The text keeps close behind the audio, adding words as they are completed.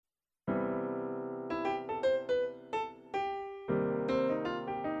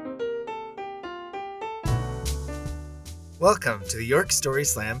Welcome to the York Story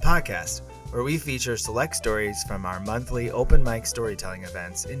Slam podcast, where we feature select stories from our monthly open mic storytelling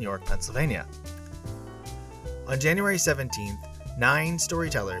events in York, Pennsylvania. On January 17th, 9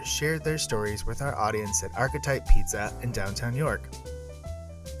 storytellers shared their stories with our audience at Archetype Pizza in downtown York.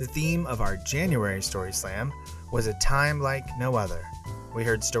 The theme of our January Story Slam was a time like no other. We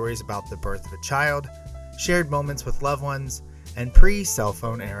heard stories about the birth of a child, shared moments with loved ones, and pre-cell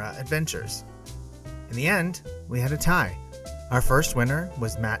phone era adventures. In the end, we had a tie. Our first winner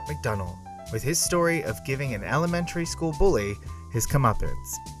was Matt McDonald, with his story of giving an elementary school bully his comeuppance.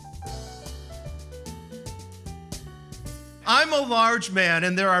 I'm a large man,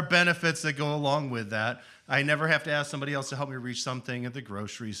 and there are benefits that go along with that. I never have to ask somebody else to help me reach something at the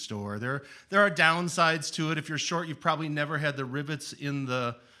grocery store. There are downsides to it. If you're short, you've probably never had the rivets in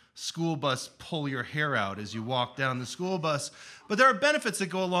the school bus pull your hair out as you walk down the school bus. But there are benefits that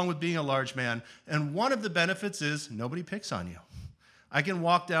go along with being a large man, and one of the benefits is nobody picks on you. I can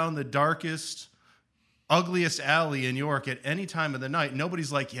walk down the darkest, ugliest alley in York at any time of the night.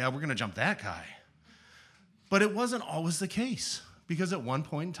 Nobody's like, yeah, we're going to jump that guy. But it wasn't always the case, because at one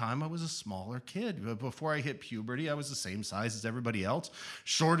point in time, I was a smaller kid. Before I hit puberty, I was the same size as everybody else,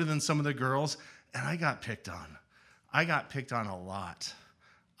 shorter than some of the girls, and I got picked on. I got picked on a lot.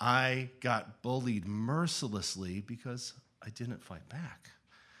 I got bullied mercilessly because I didn't fight back.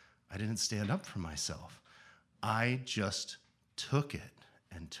 I didn't stand up for myself. I just took it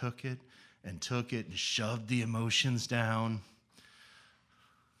and took it and took it and shoved the emotions down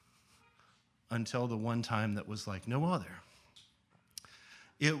until the one time that was like no other.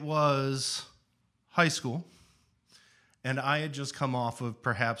 It was high school, and I had just come off of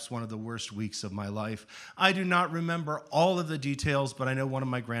perhaps one of the worst weeks of my life. I do not remember all of the details, but I know one of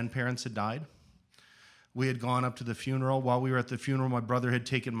my grandparents had died. We had gone up to the funeral. While we were at the funeral, my brother had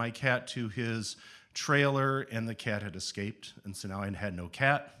taken my cat to his trailer, and the cat had escaped. And so now I had no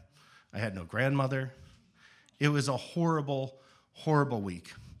cat. I had no grandmother. It was a horrible, horrible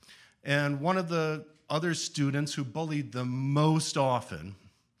week. And one of the other students who bullied the most often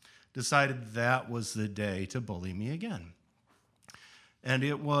decided that was the day to bully me again. And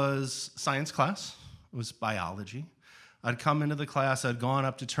it was science class. It was biology. I'd come into the class. I'd gone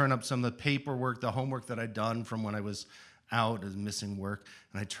up to turn up some of the paperwork, the homework that I'd done from when I was out as missing work,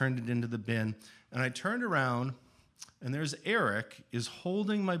 and I turned it into the bin. And I turned around, and there's Eric is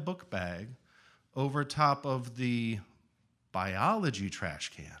holding my book bag over top of the biology trash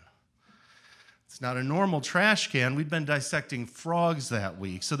can. It's not a normal trash can. We'd been dissecting frogs that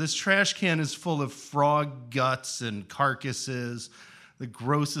week. So this trash can is full of frog guts and carcasses, the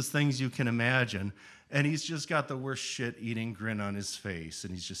grossest things you can imagine. And he's just got the worst shit-eating grin on his face,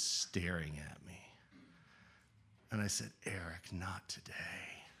 and he's just staring at me. And I said, Eric, not today.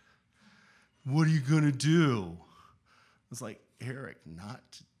 What are you going to do? I was like, Eric, not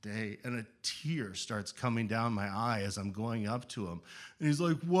today. And a tear starts coming down my eye as I'm going up to him. And he's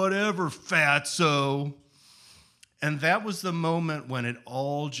like, whatever, fatso. And that was the moment when it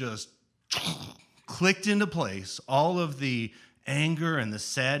all just clicked into place. All of the anger and the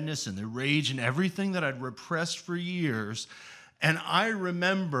sadness and the rage and everything that I'd repressed for years. And I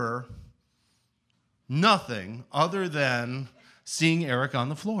remember nothing other than seeing Eric on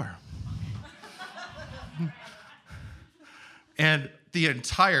the floor. And the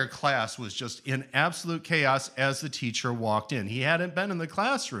entire class was just in absolute chaos as the teacher walked in. He hadn't been in the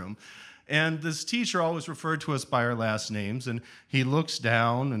classroom. And this teacher always referred to us by our last names. And he looks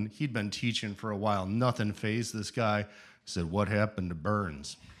down, and he'd been teaching for a while. Nothing fazed this guy. He said, what happened to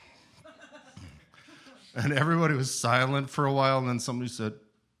Burns? And everybody was silent for a while. And then somebody said,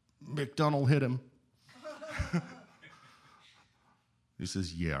 McDonald hit him. He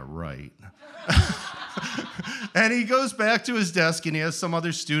says, yeah, right. And he goes back to his desk, and he has some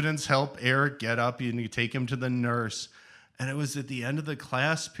other students help Eric get up, and you take him to the nurse. And it was at the end of the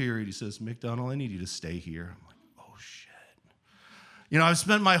class period. He says, McDonald, I need you to stay here. I'm like, oh, shit. You know, I've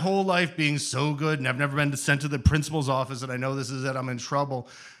spent my whole life being so good, and I've never been sent to the principal's office, and I know this is it. I'm in trouble.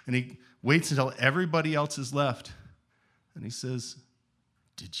 And he waits until everybody else is left. And he says,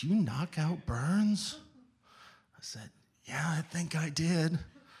 did you knock out Burns? I said, yeah, I think I did.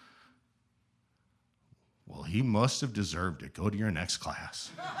 Well, he must have deserved it. Go to your next class.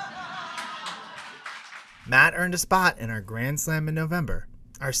 Matt earned a spot in our Grand Slam in November.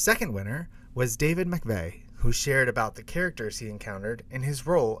 Our second winner was David McVeigh, who shared about the characters he encountered in his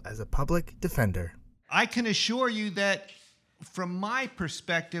role as a public defender. I can assure you that from my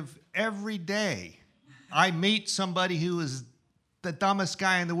perspective, every day I meet somebody who is the dumbest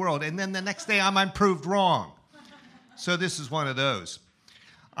guy in the world, and then the next day I'm proved wrong. So this is one of those.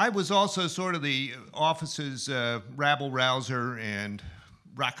 I was also sort of the office's rabble-rouser and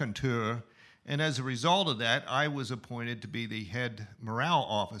raconteur, and as a result of that, I was appointed to be the head morale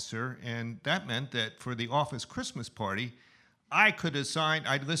officer, and that meant that for the office Christmas party,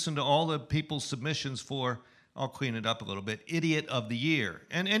 I'd listen to all the people's submissions for, I'll clean it up a little bit, Idiot of the Year.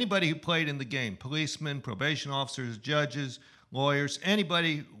 And anybody who played in the game, policemen, probation officers, judges, lawyers,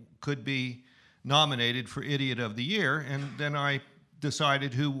 anybody could be nominated for Idiot of the Year, and then I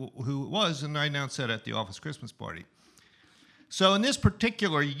decided who it was, and I announced that at the office Christmas party. So in this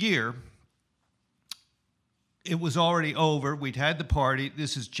particular year, it was already over. We'd had the party.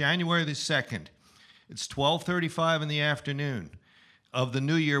 This is January the 2nd. It's 12:35 in the afternoon of the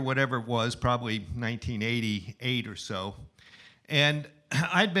new year, whatever it was, probably 1988 or so. And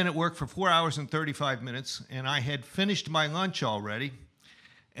I'd been at work for 4 hours and 35 minutes, and I had finished my lunch already.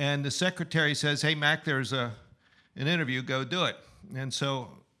 And the secretary says, "Hey, Mac, there's an interview. Go do it." And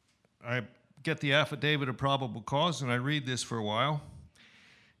so I get the affidavit of probable cause, and I read this for a while.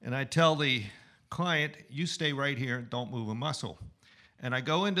 And I tell the client, "You stay right here and don't move a muscle." And I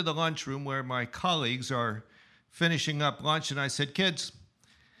go into the lunchroom where my colleagues are finishing up lunch, and I said, "Kids,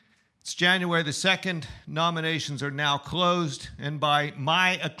 it's January the 2nd. Nominations are now closed, and by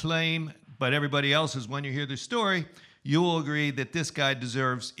my acclaim, but everybody else's when you hear the story, you will agree that this guy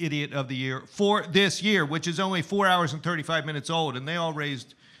deserves Idiot of the Year for this year," which is only 4 hours and 35 minutes old. And they all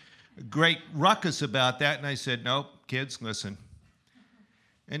raised a great ruckus about that. And I said, "No, kids, listen."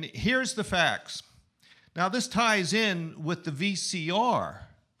 And here's the facts. Now, this ties in with the VCR,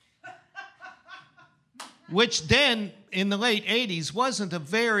 which then, in the late 80s, was a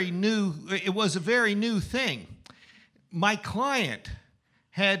very new thing. My client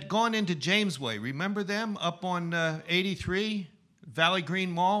had gone into Jamesway. Remember them up on 83, Valley Green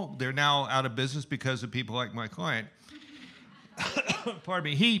Mall? They're now out of business because of people like my client.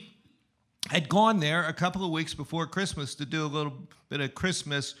 Pardon me. He had gone there a couple of weeks before Christmas to do a little bit of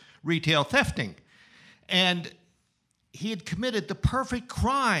Christmas retail thefting. And he had committed the perfect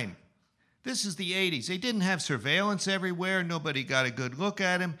crime. This is the 80s. They didn't have surveillance everywhere. Nobody got a good look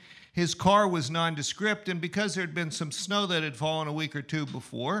at him. His car was nondescript, and because there had been some snow that had fallen a week or two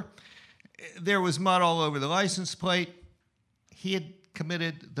before, there was mud all over the license plate. He had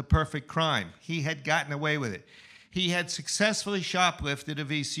committed the perfect crime. He had gotten away with it. He had successfully shoplifted a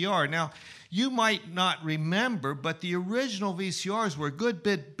VCR. Now, you might not remember, but the original VCRs were a good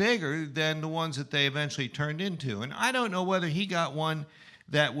bit bigger than the ones that they eventually turned into. And I don't know whether he got one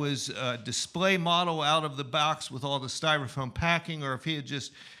that was a display model out of the box with all the styrofoam packing, or if he had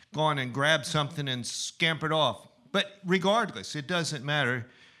just gone and grabbed something and scampered off. But regardless, it doesn't matter,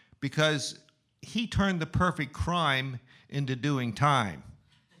 because he turned the perfect crime into doing time.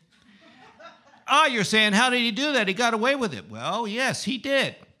 You're saying, how did he do that? He got away with it. Well, yes, he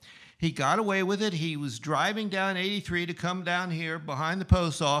did. He got away with it. He was driving down 83 to come down here behind the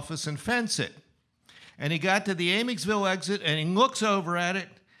post office and fence it. And he got to the Amicksville exit, and he looks over at it.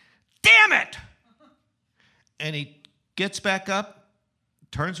 Damn it! And he gets back up,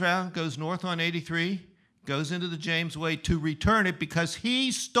 turns around, goes north on 83, goes into the Jamesway to return it because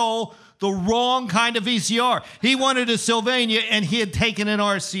he stole the wrong kind of VCR. He wanted a Sylvania, and he had taken an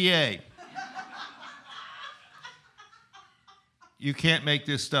RCA. You can't make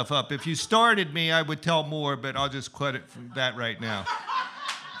this stuff up. If you started me, I would tell more, but I'll just quit it from that right now.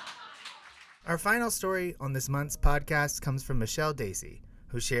 Our final story on this month's podcast comes from Michelle Dacey,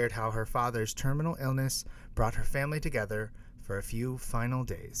 who shared how her father's terminal illness brought her family together for a few final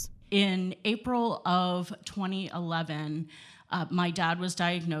days. In April of 2011, my dad was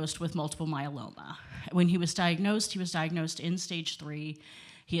diagnosed with multiple myeloma. When he was diagnosed in stage 3.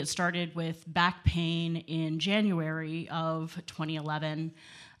 He had started with back pain in January of 2011,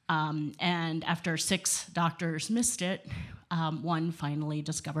 and after 6 doctors missed it, one finally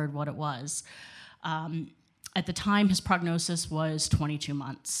discovered what it was. At the time, his prognosis was 22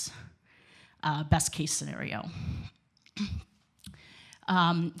 months, best case scenario.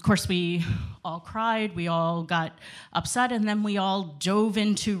 Of course, we all cried, we all got upset, and then we all dove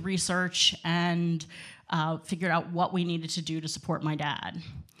into research and figured out what we needed to do to support my dad.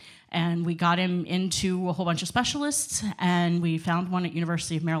 And we got him into a whole bunch of specialists, and we found one at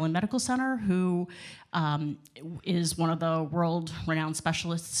University of Maryland Medical Center who is one of the world-renowned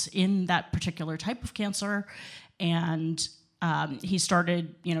specialists in that particular type of cancer. And he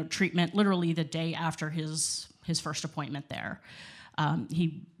started, treatment literally the day after his first appointment there.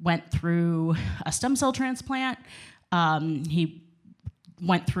 He went through a stem cell transplant. He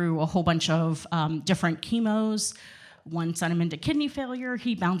went through a whole bunch of different chemos. One sent him into kidney failure.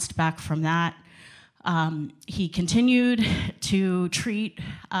 He bounced back from that. He continued to treat.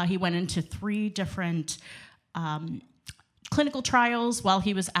 He went into 3 different clinical trials while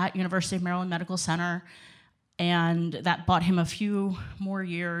he was at University of Maryland Medical Center, and that bought him a few more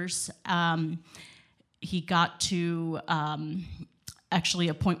years. He got to actually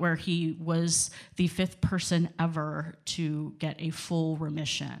a point where he was the 5th person ever to get a full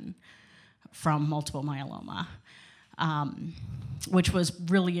remission from multiple myeloma, which was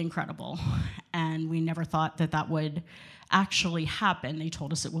really incredible. And we never thought that that would actually happen. They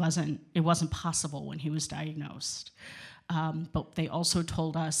told us it wasn't possible when he was diagnosed. But they also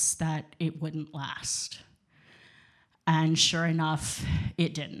told us that it wouldn't last. And sure enough,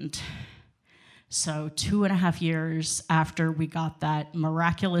 it didn't. So 2.5 years after we got that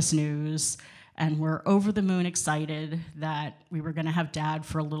miraculous news, and we're over the moon excited that we were gonna have Dad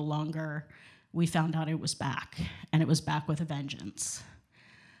for a little longer, we found out it was back, and it was back with a vengeance.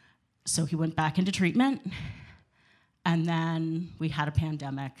 So he went back into treatment, and then we had a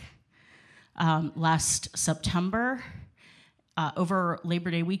pandemic. Last September, over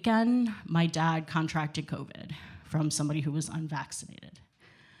Labor Day weekend, my dad contracted COVID from somebody who was unvaccinated.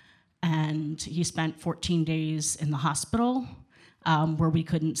 And he spent 14 days in the hospital where we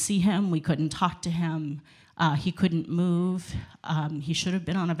couldn't see him, we couldn't talk to him, he couldn't move. He should have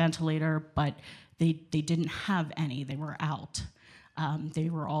been on a ventilator, but they didn't have any, they were out. They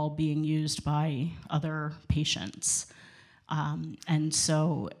were all being used by other patients. And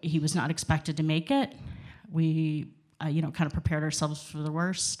so he was not expected to make it. We kind of prepared ourselves for the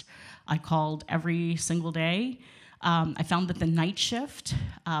worst. I called every single day. I found that the night shift,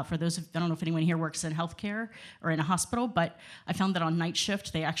 for those I don't know if anyone here works in healthcare or in a hospital, but I found that on night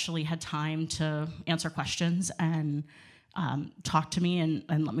shift, they actually had time to answer questions and talk to me and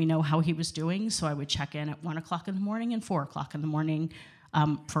let me know how he was doing. So I would check in at 1 o'clock in the morning and 4 o'clock in the morning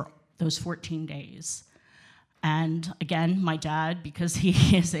for those 14 days. And again, my dad, because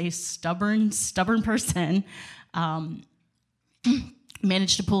he is a stubborn person,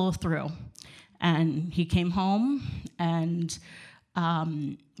 managed to pull through. And he came home, and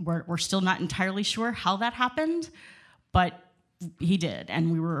we're still not entirely sure how that happened, but he did,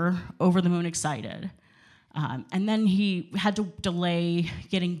 and we were over the moon excited. And then he had to delay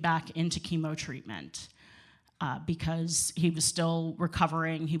getting back into chemo treatment because he was still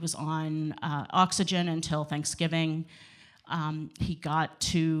recovering. He was on oxygen until Thanksgiving. He got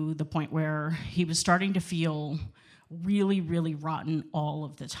to the point where he was starting to feel really, really rotten all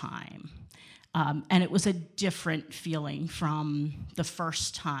of the time. And it was a different feeling from the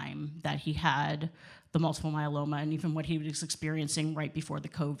first time that he had the multiple myeloma and even what he was experiencing right before the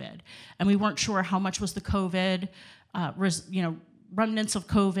COVID. And we weren't sure how much was the COVID, remnants of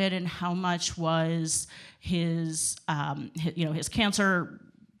COVID, and how much was his cancer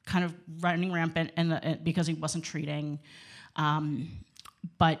kind of running rampant because he wasn't treating.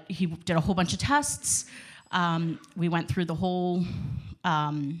 But he did a whole bunch of tests. We went through the whole,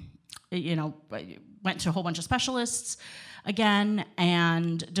 went to a whole bunch of specialists again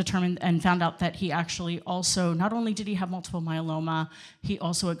and found out that he actually also, not only did he have multiple myeloma, he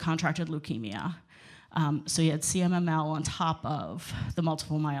also had contracted leukemia. So he had CMML on top of the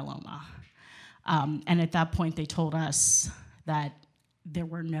multiple myeloma. And at that point, they told us that there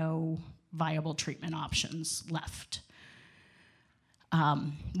were no viable treatment options left,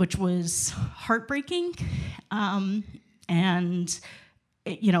 which was heartbreaking.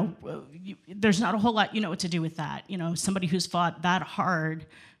 There's not a whole lot what to do with that. Somebody who's fought that hard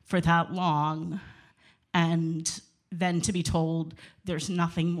for that long, and then to be told there's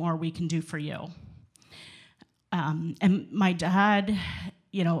nothing more we can do for you. And my dad,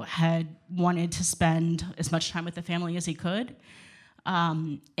 had wanted to spend as much time with the family as he could.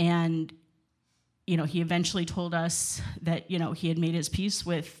 He eventually told us that, he had made his peace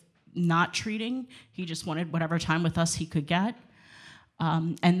with not treating. He just wanted whatever time with us he could get.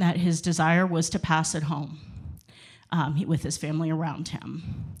 And that his desire was to pass at home with his family around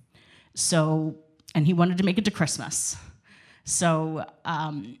him. So, and he wanted to make it to Christmas. So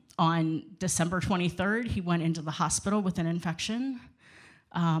on December 23rd, he went into the hospital with an infection.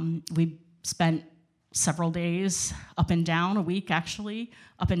 We spent several days up and down, a week actually,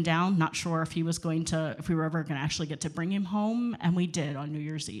 up and down, not sure if we were ever gonna actually get to bring him home, and we did on New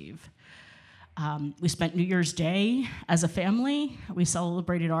Year's Eve. We spent New Year's Day as a family. We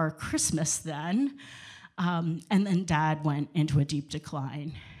celebrated our Christmas then, and then Dad went into a deep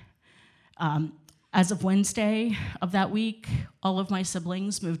decline. As of Wednesday of that week, all of my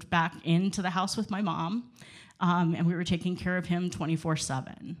siblings moved back into the house with my mom, and we were taking care of him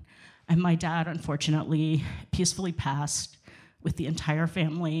 24/7. And my dad, unfortunately, peacefully passed with the entire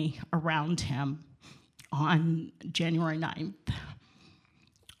family around him on January 9th.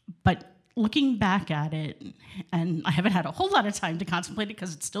 But looking back at it, and I haven't had a whole lot of time to contemplate it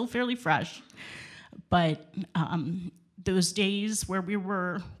because it's still fairly fresh, but those days where we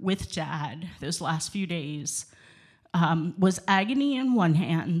were with Dad, those last few days, was agony in one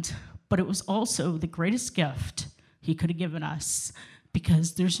hand, but it was also the greatest gift he could have given us,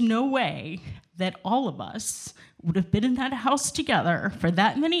 because there's no way that all of us would have been in that house together for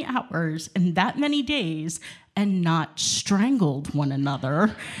that many hours and that many days and not strangled one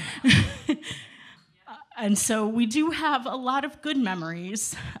another. And so we do have a lot of good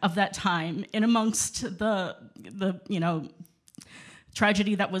memories of that time in amongst the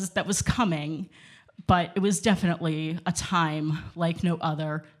tragedy that was coming, but it was definitely a time like no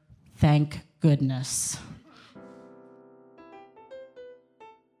other. Thank goodness.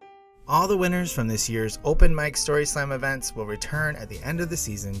 All the winners from this year's Open Mic Story Slam events will return at the end of the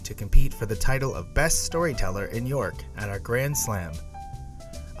season to compete for the title of Best Storyteller in York at our Grand Slam.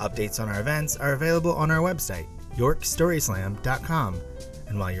 Updates on our events are available on our website, yorkstoryslam.com,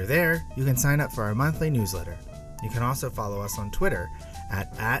 and while you're there, you can sign up for our monthly newsletter. You can also follow us on Twitter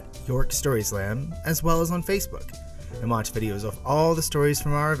at York Story Slam, as well as on Facebook, and watch videos of all the stories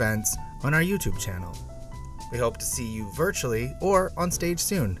from our events on our YouTube channel. We hope to see you virtually or on stage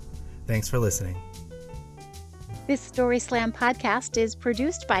soon. Thanks for listening. This Story Slam podcast is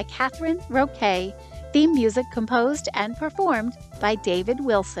produced by Catherine Roquet. Theme music composed and performed by David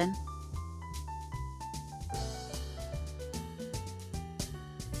Wilson.